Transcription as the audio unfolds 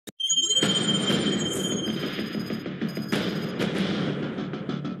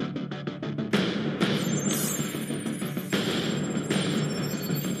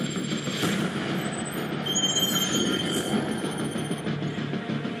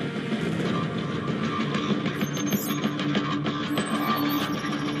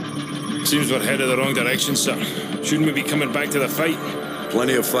Seems we're headed the wrong direction, sir. Shouldn't we be coming back to the fight?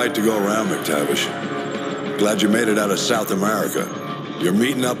 Plenty of fight to go around, McTavish. Glad you made it out of South America. You're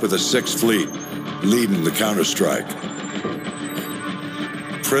meeting up with the 6th Fleet, leading the counterstrike.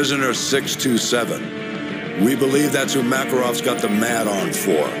 Prisoner 627. We believe that's who Makarov's got the mad on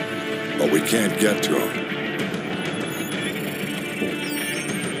for, but we can't get to him.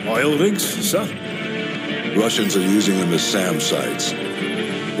 Oil rigs, sir? Russians are using them as SAM sites.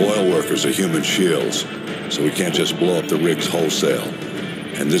 Oil workers are human shields, so we can't just blow up the rigs wholesale.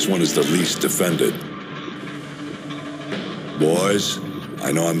 And this one is the least defended. Boys,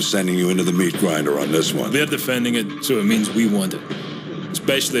 I know I'm sending you into the meat grinder on this one. They're defending it, so it means we want it.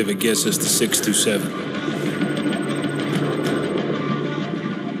 Especially if it gets us to 627.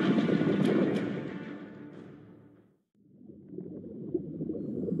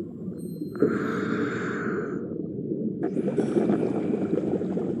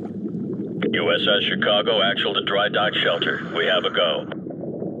 USS Chicago, actual to dry dock shelter. We have a go.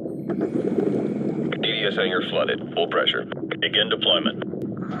 DDS hangar flooded. Full pressure. Begin deployment.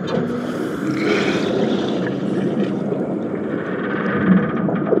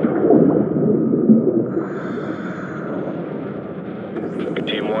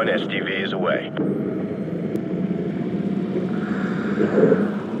 Team 1, STV is away.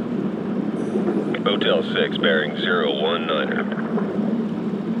 Hotel 6, bearing 019er.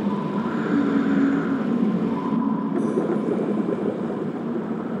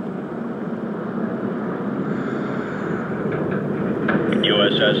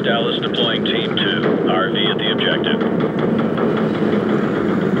 USS Dallas deploying Team 2. RV at the objective.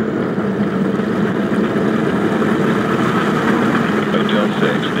 Hotel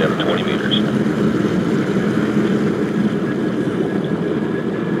 6, depth 20 meters.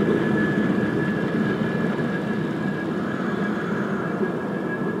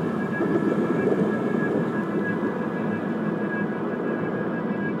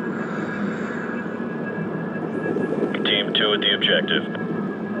 Team 2 at the objective.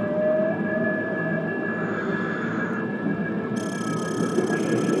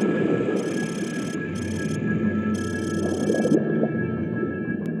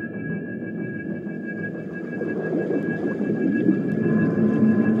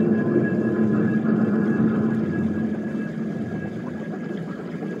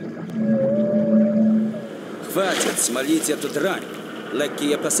 Хватит, смолить эту дрань.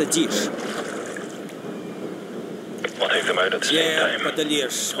 Лакея посадишь. We'll take them out at the same time.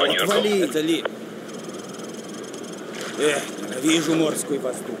 Подольешь. On your Отвали. Это ли? Ненавижу морской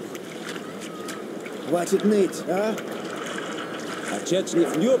воздух. Хватит ныть, а? А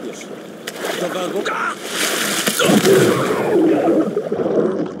чечлив любишь?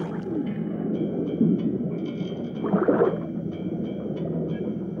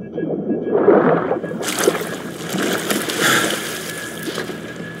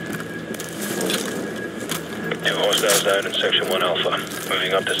 Two hostiles down in Section 1 Alpha.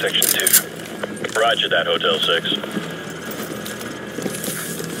 Moving up to Section 2. Roger that, Hotel 6.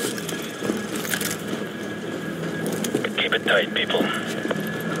 Keep it tight, people.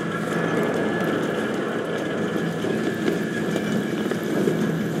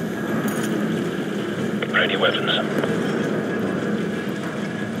 Ready weapons.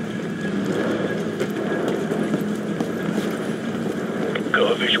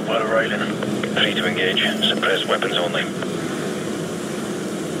 Go visual while riding. Free to engage. Suppress weapons only.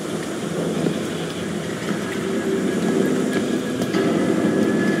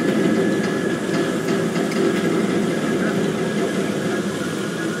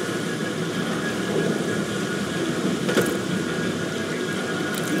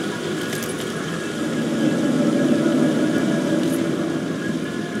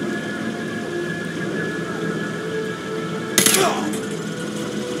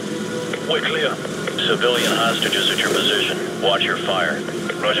 We're clear. Civilian hostages at your position. Watch your fire.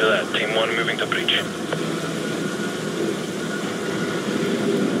 Roger that. Team 1 moving to breach.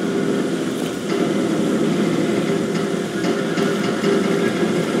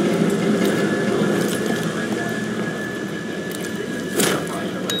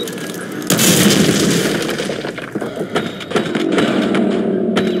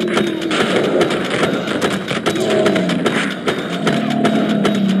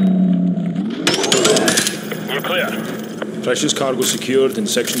 Precious cargo secured in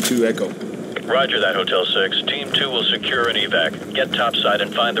Section 2 Echo. Roger that, Hotel 6. Team 2 will secure an evac. Get topside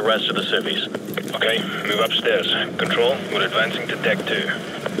and find the rest of the civvies. Okay, move upstairs. Control, we're advancing to Deck 2.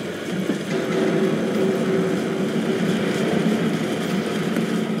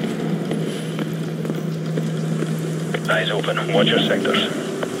 Eyes open. Watch your sectors.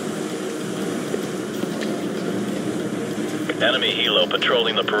 Enemy helo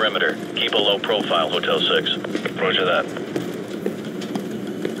patrolling the perimeter. Keep a low profile, Hotel 6. Roger that.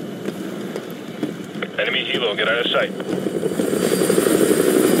 Enemy helo, get out of sight.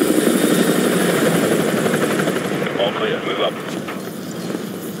 All clear, move up.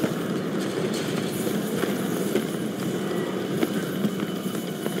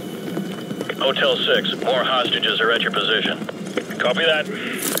 Hotel 6, more hostages are at your position. Copy that.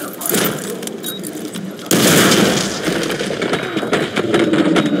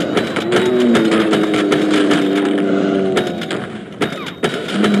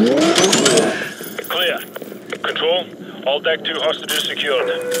 Clear. Control, all deck 2 hostages secured.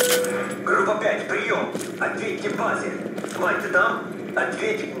 Группа 5, прием! Ответьте базе! Мать, ты там?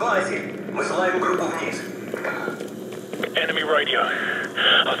 Ответь базе! Высылаем группу вниз. Enemy radio.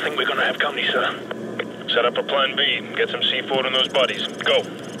 I think we're gonna have company, sir. Set up a plan B. Get some C4 on those bodies. Go.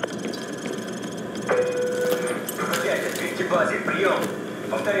 Группа 5, ответьте базе! Прием!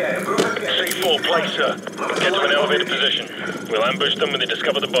 Повторяю, группа 5. C4, place, sir. Get to an elevated position. We'll ambush them when they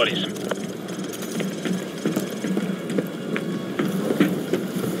discover the bodies.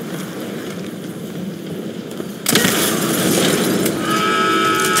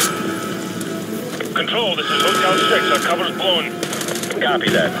 Control, this is Hotel 6. Our cover's blown. Copy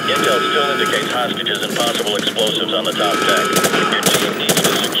that. Intel still indicates hostages and possible explosives on the top deck. Your team needs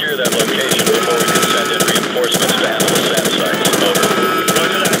to secure that location before we can send in reinforcements to handle the SAM sites. Over.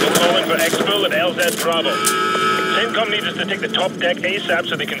 Roger that. We'll call in for Exfil at LZ Bravo. CENTCOM needs us to take the top deck ASAP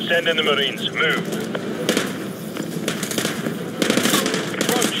so they can send in the Marines. Move.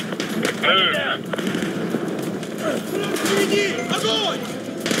 Move.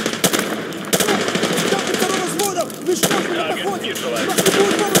 Target neutralized.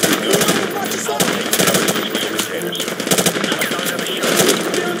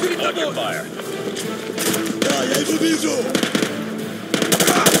 Block your fire. Да, я его вижу!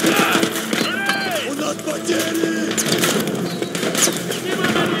 У нас потери!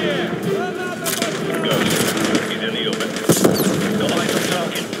 Ghost, he's in the open. The lights are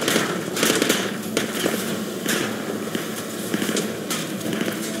talking.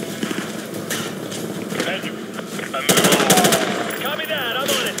 Copy that, I'm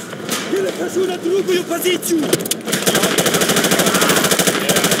on it. Перехожу на другую позицию!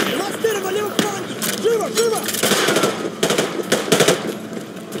 Растырва, левый фланг! Живо, живо!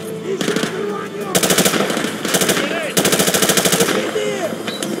 Еще рванем! Впереди!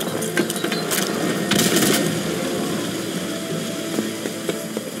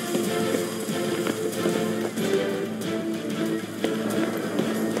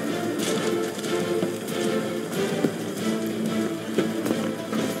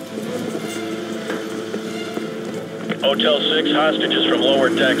 Hotel 6, hostages from lower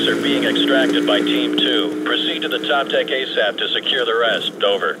decks are being extracted by Team 2. Proceed to the top deck ASAP to secure the rest.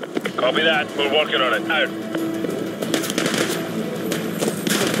 Over. Copy that. We're working on it. Out.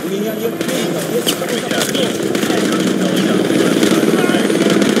 У меня нет времени, если кого-то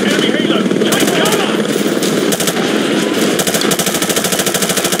Enemy helo! Take cover!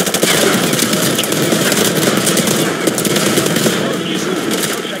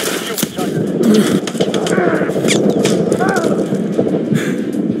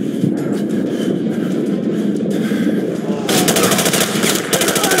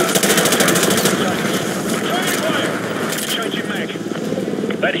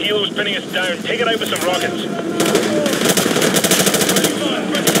 That helo's pinning us down. Take it out with some rockets.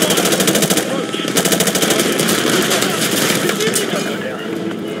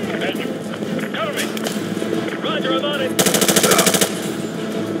 Cover me. Roger, I'm on it.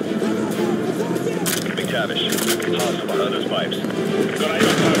 McTavish, hostile behind those pipes. Got eye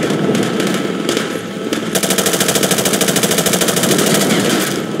on target.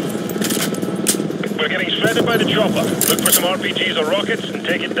 We're getting shredded by the chopper. Look for some RPGs or rockets and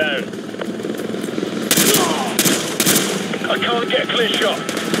take it down. I can't get a clear shot.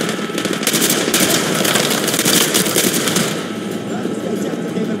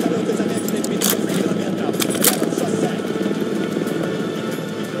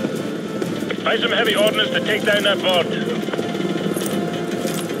 Find some heavy ordnance to take down that board.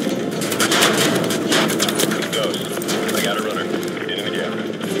 Ghost, I got a runner. In the jam.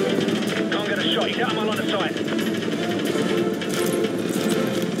 Can't get a shot. He's out of my line of sight.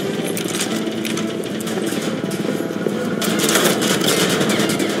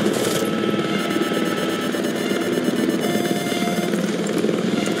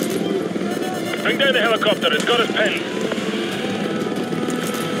 Bring down the helicopter. It's got us pinned.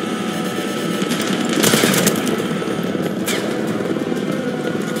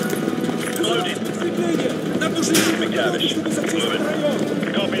 Прикрытие! Нам нужны McTavish,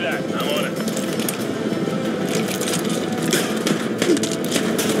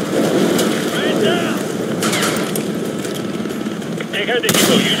 inside the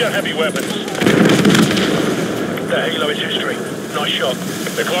helo. Use your heavy weapons. The helo is history. Nice shot.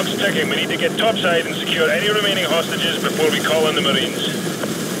 The clock's ticking. We need to get topside and secure any remaining hostages before we call in the Marines.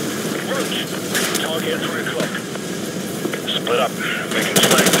 Roach, target at 3 o'clock. Split up. We can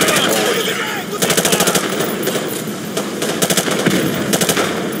smack through these hallways.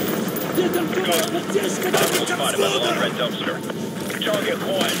 Spotted by the long red dumpster. Target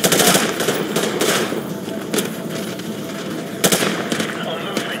quiet. I'm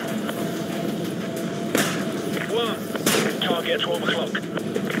moving. 1. Target at 12 o'clock.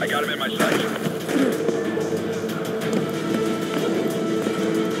 I got him in my sight.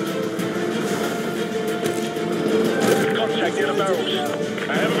 Contact near the barrels.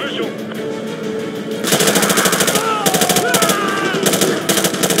 I have a visual.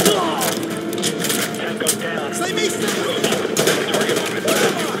 Tango down. Target movement by the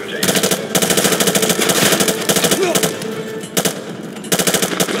fuel container.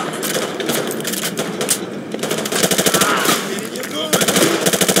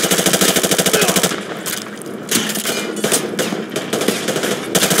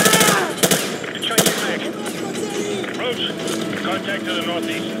 Contact to the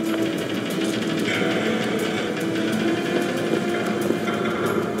northeast.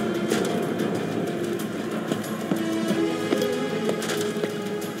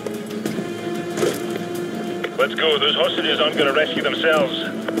 Let's go. Those hostages aren't going to rescue themselves.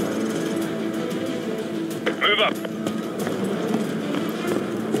 Move up.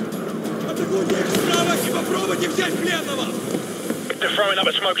 They're throwing up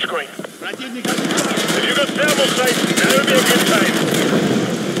a smoke screen. If you got thermal sight, that would be a good time.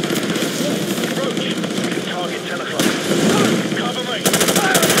 Roach, target 10 o'clock. Cover me.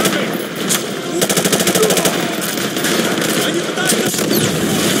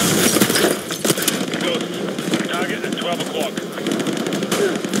 Ghost, target at 12 o'clock.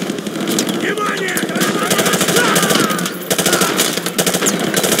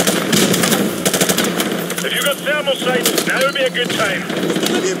 If you got thermal sight, that would be a good time.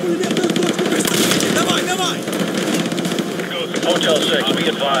 Hotel 6, be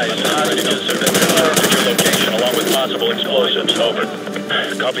advised. Hostages have been confirmed at your location along with possible explosives. Over.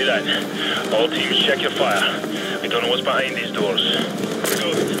 Copy that. All teams check your fire. We don't know what's behind these doors.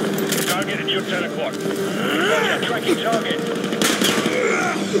 Ghost. Target at your 10 o'clock. Roger, tracking target.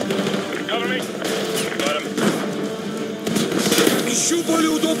 Cover me. Got him. Ищу более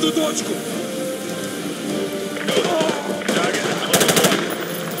удобную точку. Ghost. Target at 12 o'clock.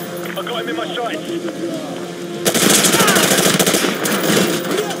 I got him in my sights.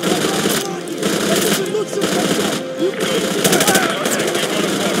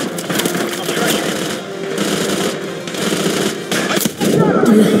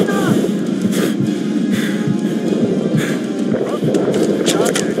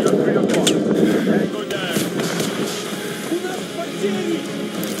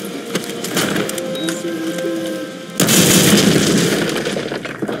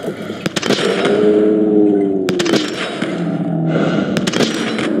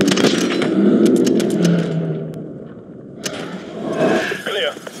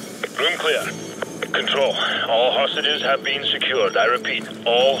 Have been secured. I repeat,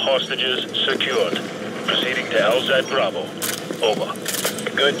 all hostages secured. Proceeding to LZ Bravo. Over.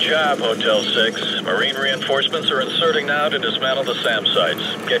 Good job, Hotel 6. Marine reinforcements are inserting now to dismantle the SAM sites.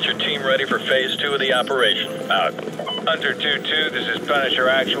 Get your team ready for Phase 2 of the operation. Out. Hunter 2-2, this is Punisher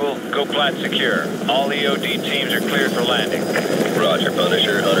Actual. Go plat secure. All EOD teams are cleared for landing. Roger,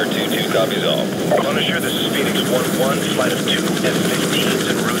 Punisher. Hunter 2-2 copies all. Punisher, this is Phoenix 1-1, flight of 2 F-15s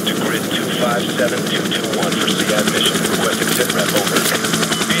en route to grid 257221 for CAD mission. Requesting sitrep over.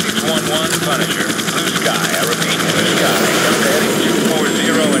 Phoenix 1-1, Punisher. Blue sky, I repeat, blue sky. Heading 240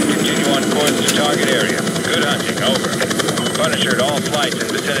 and continue on course to target area. Good hunting, over. Punisher at all flights in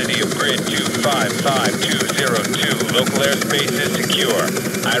vicinity of grid 255202. Local airspace is secure.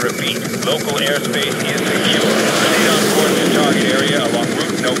 I repeat, local airspace is secure. Proceed on course to target area along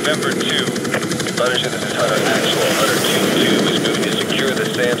route November 2. Punisher, this is Hunter Actual. Hunter 2-2 is moving to secure the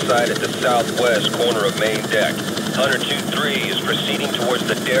SAM site at the southwest corner of main deck. Hunter 2-3 is proceeding towards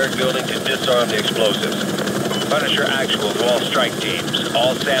the Derrick building to disarm the explosives. Punisher Actual to all strike teams.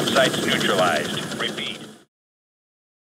 All SAM sites neutralized. Repeat.